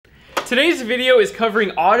Today's video is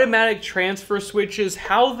covering automatic transfer switches,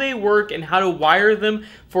 how they work, and how to wire them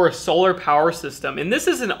for a solar power system. And this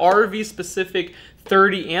is an RV specific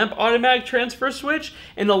 30 amp automatic transfer switch,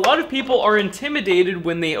 and a lot of people are intimidated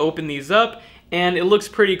when they open these up, and it looks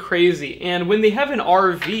pretty crazy. And when they have an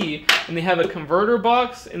RV and they have a converter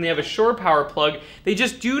box and they have a shore power plug, they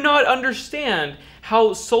just do not understand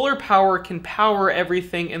how solar power can power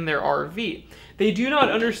everything in their RV. They do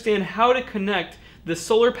not understand how to connect the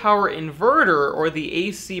solar power inverter, or the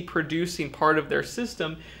AC producing part of their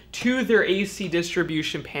system, to their AC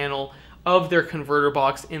distribution panel of their converter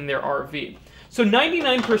box in their RV. So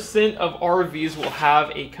 99% of RVs will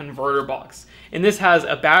have a converter box, and this has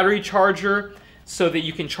a battery charger so that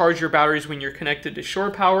you can charge your batteries when you're connected to shore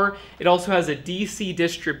power. It also has a DC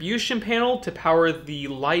distribution panel to power the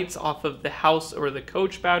lights off of the house or the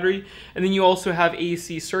coach battery. And then you also have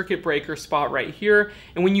AC circuit breaker spot right here.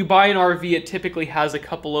 And when you buy an RV, it typically has a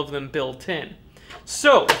couple of them built in.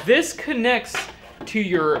 So this connects to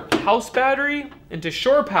your house battery and to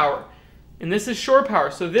shore power. And this is shore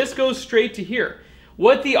power, so this goes straight to here.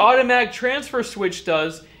 What the automatic transfer switch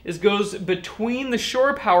does is goes between the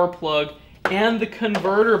shore power plug and the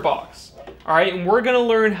converter box. All right, and we're gonna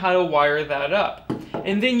learn how to wire that up.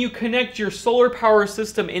 And then you connect your solar power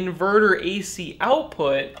system inverter AC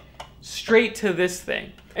output straight to this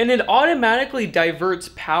thing. And it automatically diverts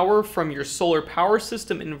power from your solar power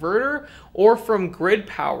system inverter or from grid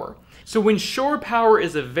power. So when shore power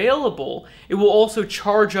is available, it will also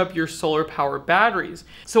charge up your solar power batteries.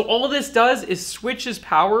 So all this does is switches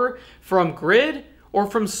power from grid or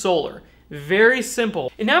from solar. Very simple.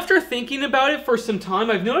 And after thinking about it for some time,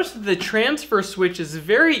 I've noticed that the transfer switch is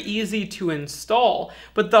very easy to install,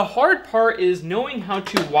 but the hard part is knowing how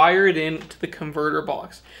to wire it into the converter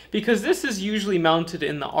box, because this is usually mounted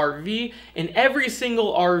in the RV, and every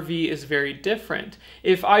single RV is very different.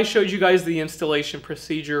 If I showed you guys the installation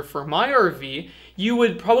procedure for my RV, you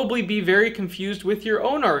would probably be very confused with your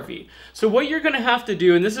own RV. So what you're gonna have to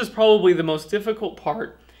do, and this is probably the most difficult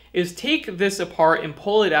part, is take this apart and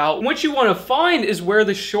pull it out. What you want to find is where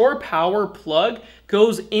the shore power plug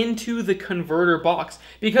goes into the converter box,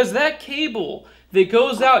 because that cable that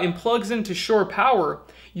goes out and plugs into shore power,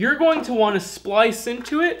 you're going to want to splice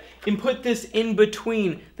into it and put this in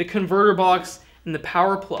between the converter box and the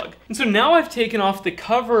power plug. And so now I've taken off the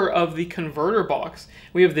cover of the converter box.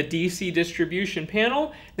 We have the DC distribution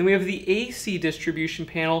panel, then we have the AC distribution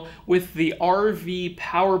panel with the RV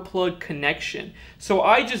power plug connection. So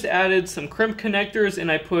I just added some crimp connectors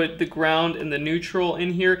and I put the ground and the neutral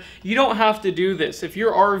in here. You don't have to do this. If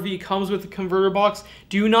your RV comes with a converter box,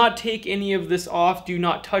 do not take any of this off, do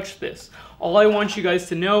not touch this. All I want you guys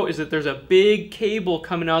to know is that there's a big cable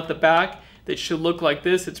coming out the back that should look like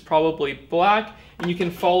this. It's probably black, and you can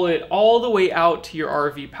follow it all the way out to your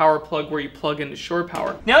RV power plug where you plug into shore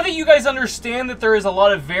power. Now that you guys understand that there is a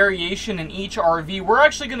lot of variation in each RV, we're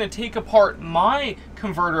actually going to take apart my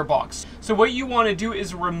converter box. So what you want to do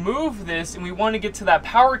is remove this, and we want to get to that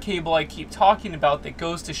power cable I keep talking about that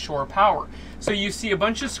goes to shore power. So you see a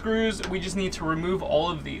bunch of screws, we just need to remove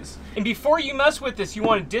all of these. And before you mess with this, you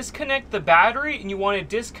want to disconnect the battery, and you want to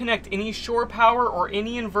disconnect any shore power or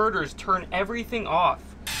any inverters. Turn everything off.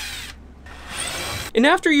 And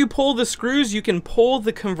after you pull the screws, you can pull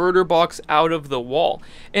the converter box out of the wall.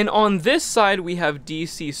 And on this side, we have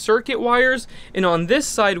DC circuit wires, and on this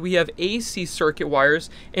side, we have AC circuit wires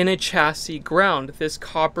and a chassis ground, this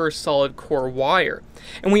copper solid core wire.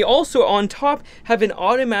 And we also, on top, have an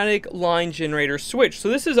automatic line generator switch. So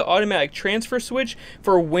this is an automatic transfer switch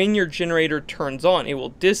for when your generator turns on. It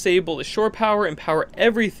will disable the shore power and power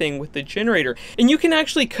everything with the generator. And you can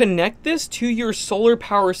actually connect this to your solar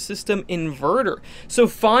power system inverter. So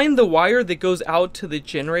find the wire that goes out to the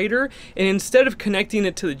generator, and instead of connecting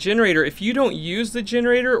it to the generator, if you don't use the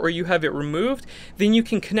generator or you have it removed, then you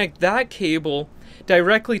can connect that cable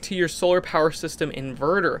directly to your solar power system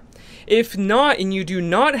inverter. If not, and you do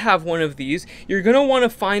not have one of these, you're going to want to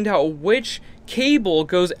find out which cable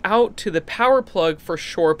goes out to the power plug for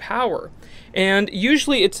shore power. And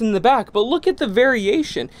usually it's in the back, but look at the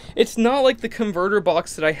variation. It's not like the converter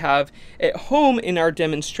box that I have at home in our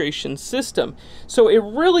demonstration system. So it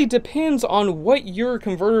really depends on what your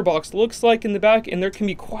converter box looks like in the back, and there can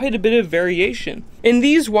be quite a bit of variation. And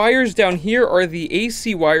these wires down here are the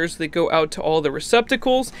AC wires that go out to all the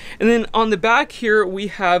receptacles. And then on the back here, we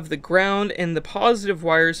have the ground and the positive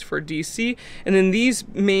wires for DC. And then these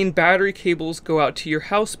main battery cables go out to your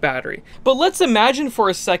house battery. But let's imagine for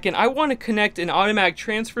a second, I want to connect an automatic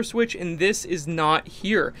transfer switch, and this is not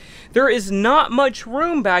here. There is not much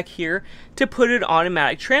room back here to put an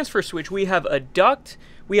automatic transfer switch. We have a duct,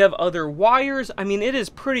 We have other wires. I mean, it is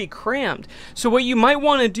pretty crammed. So what you might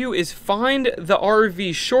want to do is find the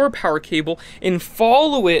RV shore power cable and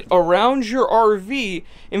follow it around your RV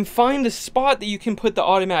and find a spot that you can put the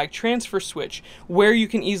automatic transfer switch where you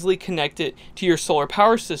can easily connect it to your solar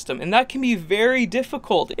power system. And that can be very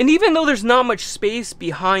difficult. And even though there's not much space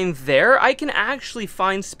behind there, I can actually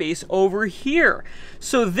find space over here.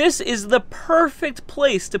 So this is the perfect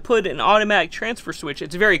place to put an automatic transfer switch.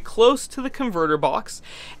 It's very close to the converter box,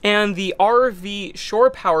 and the RV shore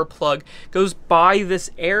power plug goes by this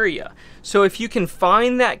area. So if you can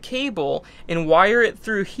find that cable and wire it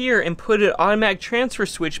through here and put an automatic transfer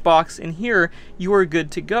switch box in here, you are good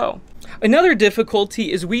to go. Another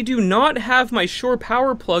difficulty is we do not have my shore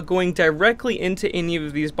power plug going directly into any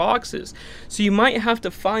of these boxes. So you might have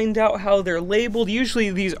to find out how they're labeled. Usually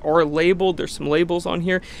these are labeled, there's some labels on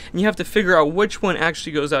here, and you have to figure out which one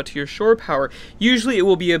actually goes out to your shore power. Usually it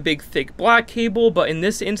will be a big thick black cable, but in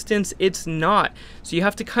this instance it's not. So you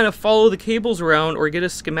have to kind of follow the cables around or get a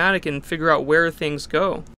schematic and figure out where things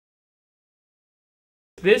go.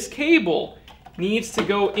 This cable needs to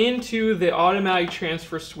go into the automatic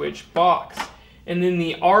transfer switch box. And then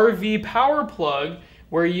the RV power plug,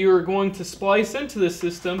 where you're going to splice into the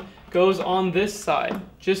system, goes on this side,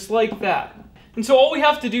 just like that. And so all we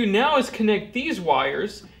have to do now is connect these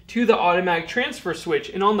wires to the automatic transfer switch.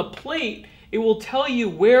 And on the plate, it will tell you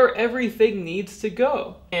where everything needs to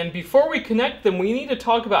go. And before we connect them, we need to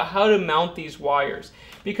talk about how to mount these wires,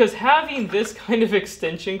 because having this kind of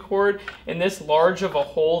extension cord and this large of a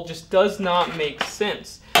hole just does not make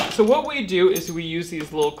sense. So what we do is we use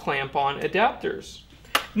these little clamp-on adapters.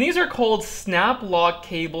 And these are called snap lock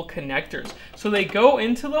cable connectors. So they go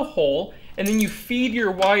into the hole, and then you feed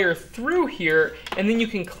your wire through here, and then you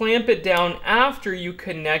can clamp it down after you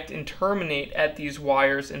connect and terminate at these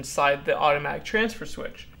wires inside the automatic transfer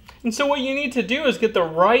switch. And so what you need to do is get the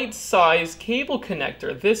right size cable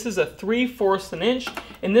connector. This is a 3/4 inch,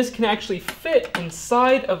 and this can actually fit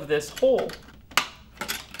inside of this hole.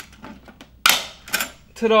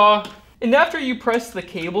 Ta-da! And after you press the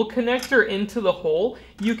cable connector into the hole,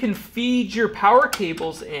 you can feed your power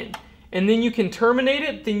cables in. And then you can terminate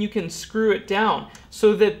it, then you can screw it down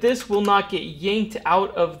so that this will not get yanked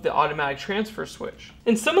out of the automatic transfer switch.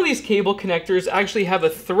 And some of these cable connectors actually have a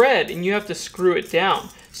thread and you have to screw it down.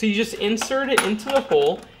 So you just insert it into the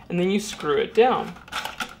hole and then you screw it down.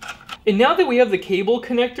 And now that we have the cable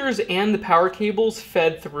connectors and the power cables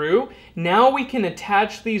fed through, now we can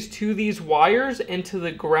attach these to these wires and to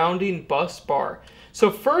the grounding bus bar. So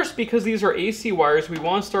first, because these are AC wires, we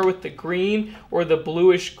want to start with the green or the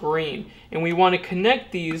bluish green. And we want to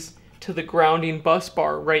connect these to the grounding bus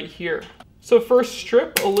bar right here. So first,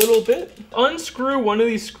 strip a little bit, unscrew one of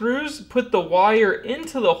these screws, put the wire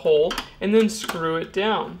into the hole, and then screw it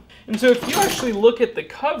down. And so if you actually look at the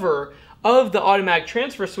cover of the automatic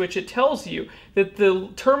transfer switch, it tells you that the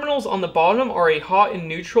terminals on the bottom are a hot and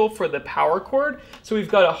neutral for the power cord. So we've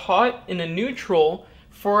got a hot and a neutral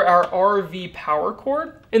for our RV power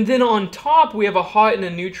cord. And then on top, we have a hot and a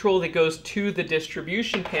neutral that goes to the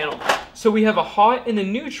distribution panel. So we have a hot and a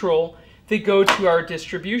neutral that go to our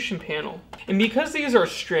distribution panel. And because these are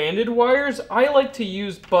stranded wires, I like to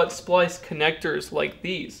use butt splice connectors like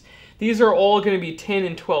these. These are all going to be 10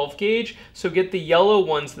 and 12 gauge, so get the yellow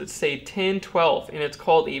ones that say 10, 12, and it's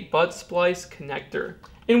called a butt splice connector.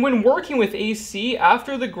 And when working with AC,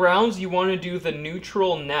 after the grounds, you want to do the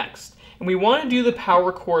neutral next. And we want to do the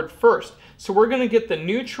power cord first. So we're going to get the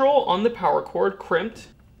neutral on the power cord crimped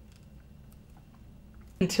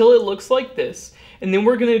until it looks like this. And then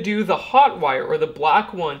we're going to do the hot wire, or the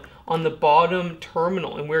black one, on the bottom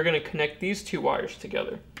terminal. And we're going to connect these two wires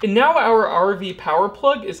together. And now our RV power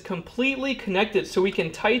plug is completely connected, so we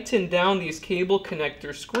can tighten down these cable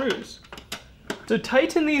connector screws. So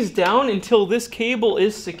tighten these down until this cable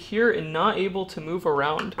is secure and not able to move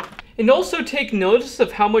around. And also take notice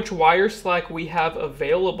of how much wire slack we have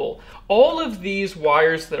available. All of these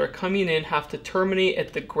wires that are coming in have to terminate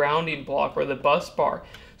at the grounding block or the bus bar.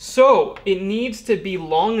 So it needs to be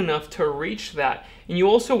long enough to reach that. And you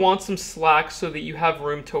also want some slack so that you have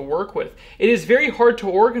room to work with. It is very hard to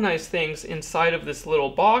organize things inside of this little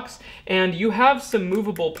box, and you have some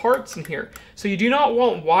movable parts in here. So you do not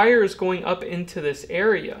want wires going up into this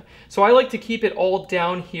area. So I like to keep it all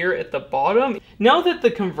down here at the bottom. Now that the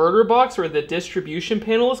converter box or the distribution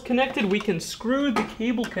panel is connected, we can screw the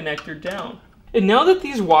cable connector down. And now that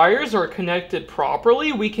these wires are connected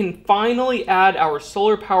properly, we can finally add our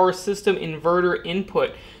solar power system inverter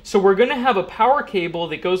input. So we're going to have a power cable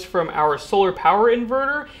that goes from our solar power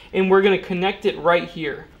inverter, and we're going to connect it right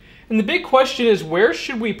here. And the big question is, where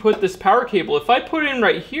should we put this power cable? If I put it in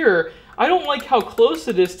right here, I don't like how close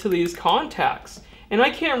it is to these contacts, and I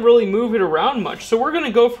can't really move it around much. So we're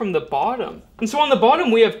gonna go from the bottom. And so on the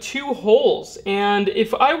bottom, we have 2 holes. And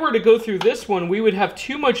if I were to go through this one, we would have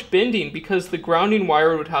too much bending because the grounding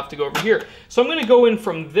wire would have to go over here. So I'm gonna go in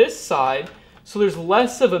from this side, so there's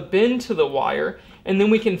less of a bend to the wire, and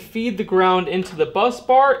then we can feed the ground into the bus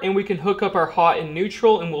bar, and we can hook up our hot and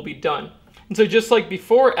neutral, and we'll be done. And so just like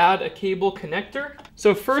before, add a cable connector.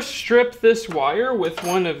 So first strip this wire with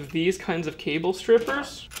one of these kinds of cable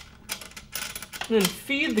strippers. And then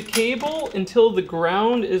feed the cable until the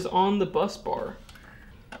ground is on the bus bar.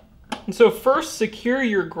 And so first secure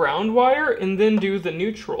your ground wire and then do the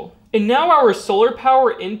neutral. And now our solar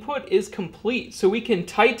power input is complete, so we can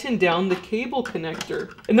tighten down the cable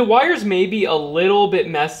connector. And the wires may be a little bit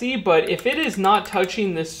messy, but if it is not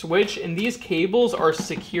touching this switch and these cables are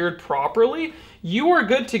secured properly, you are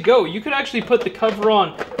good to go. You could actually put the cover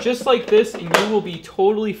on just like this and you will be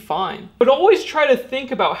totally fine. But always try to think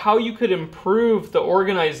about how you could improve the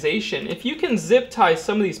organization. If you can zip tie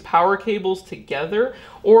some of these power cables together,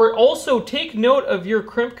 or also take note of your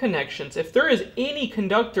crimp connections. If there is any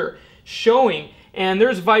conductor showing and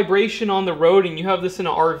there's vibration on the road and you have this in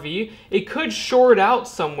an RV, it could short out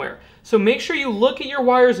somewhere. So make sure you look at your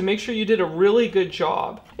wires and make sure you did a really good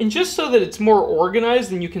job. And just so that it's more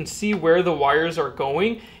organized and you can see where the wires are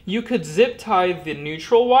going, you could zip tie the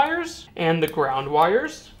neutral wires and the ground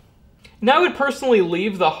wires. Now I would personally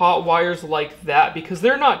leave the hot wires like that because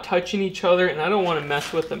they're not touching each other and I don't want to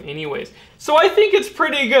mess with them anyways. So I think it's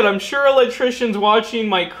pretty good. I'm sure electricians watching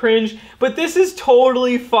might cringe, but this is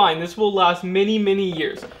totally fine. This will last many, many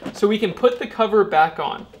years. So we can put the cover back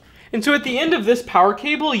on. And so at the end of this power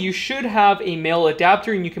cable, you should have a male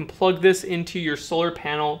adapter and you can plug this into your solar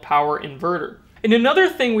panel power inverter. And another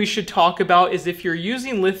thing we should talk about is if you're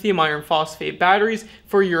using lithium iron phosphate batteries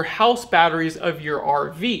for your house batteries of your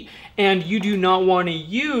RV, and you do not want to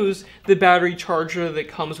use the battery charger that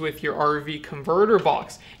comes with your RV converter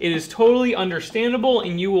box. It is totally understandable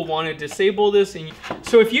and you will want to disable this.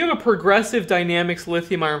 So if you have a Progressive Dynamics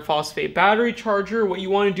lithium iron phosphate battery charger, what you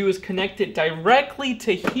want to do is connect it directly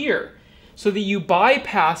to here so that you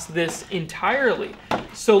bypass this entirely.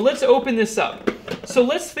 So let's open this up. So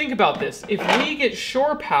let's think about this. If we get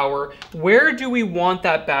shore power, where do we want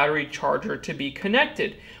that battery charger to be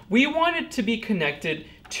connected? We want it to be connected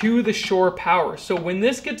to the shore power. So when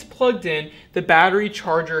this gets plugged in, the battery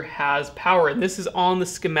charger has power. And this is on the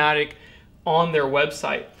schematic on their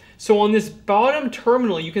website. So on this bottom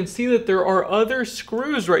terminal, you can see that there are other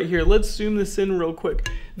screws right here. Let's zoom this in real quick.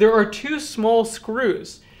 There are 2 small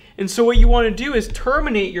screws. And so what you want to do is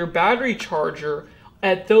terminate your battery charger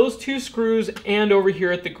at those 2 screws and over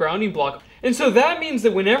here at the grounding block. And so that means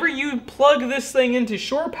that whenever you plug this thing into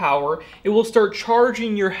shore power, it will start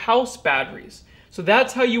charging your house batteries. So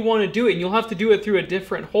that's how you want to do it, and you'll have to do it through a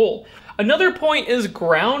different hole. Another point is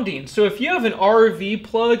grounding. So if you have an RV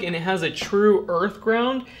plug and it has a true earth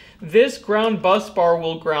ground, this ground bus bar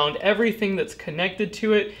will ground everything that's connected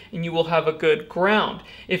to it, and you will have a good ground.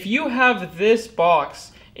 If you have this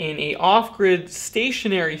box in a off-grid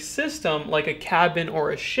stationary system like a cabin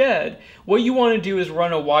or a shed, what you want to do is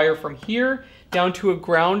run a wire from here down to a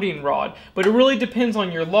grounding rod. But it really depends on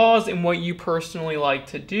your laws and what you personally like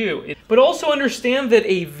to do. But also understand that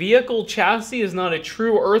a vehicle chassis is not a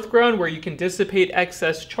true earth ground where you can dissipate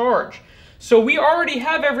excess charge. So we already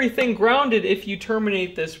have everything grounded if you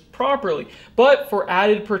terminate this properly. But for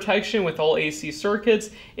added protection with all AC circuits,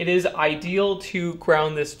 it is ideal to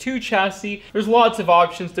ground this to chassis. There's lots of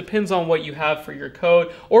options, depends on what you have for your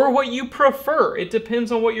code or what you prefer. It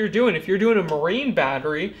depends on what you're doing. If you're doing a marine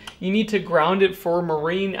battery, you need to ground it for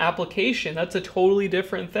marine application. That's a totally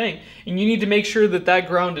different thing. And you need to make sure that that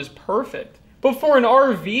ground is perfect. But for an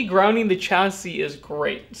RV, grounding the chassis is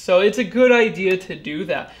great. So it's a good idea to do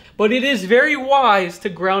that. But it is very wise to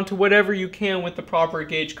ground to whatever you can with the proper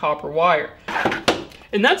gauge copper wire.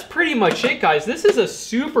 And that's pretty much it, guys. This is a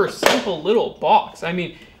super simple little box. I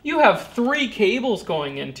mean, you have 3 cables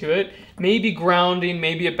going into it, maybe grounding,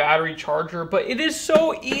 maybe a battery charger, but it is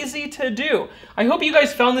so easy to do. I hope you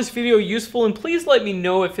guys found this video useful, and please let me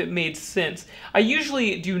know if it made sense. I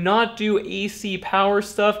usually do not do AC power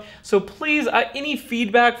stuff, so please, any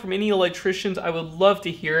feedback from any electricians, I would love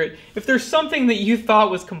to hear it. If there's something that you thought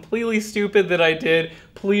was completely stupid that I did,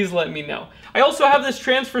 please let me know. I also have this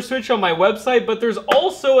transfer switch on my website, but there's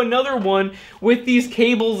also another one with these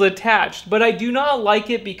cables attached. But I do not like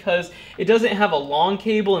it because it doesn't have a long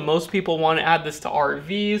cable, and most people want to add this to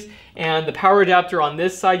RVs. And the power adapter on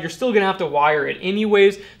this side, you're still going to have to wire it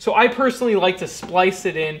anyways. So I personally like to splice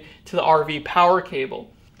it in to the RV power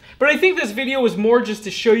cable. But I think this video was more just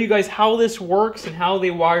to show you guys how this works and how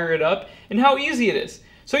they wire it up and how easy it is.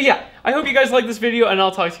 So yeah, I hope you guys like this video, and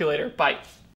I'll talk to you later. Bye.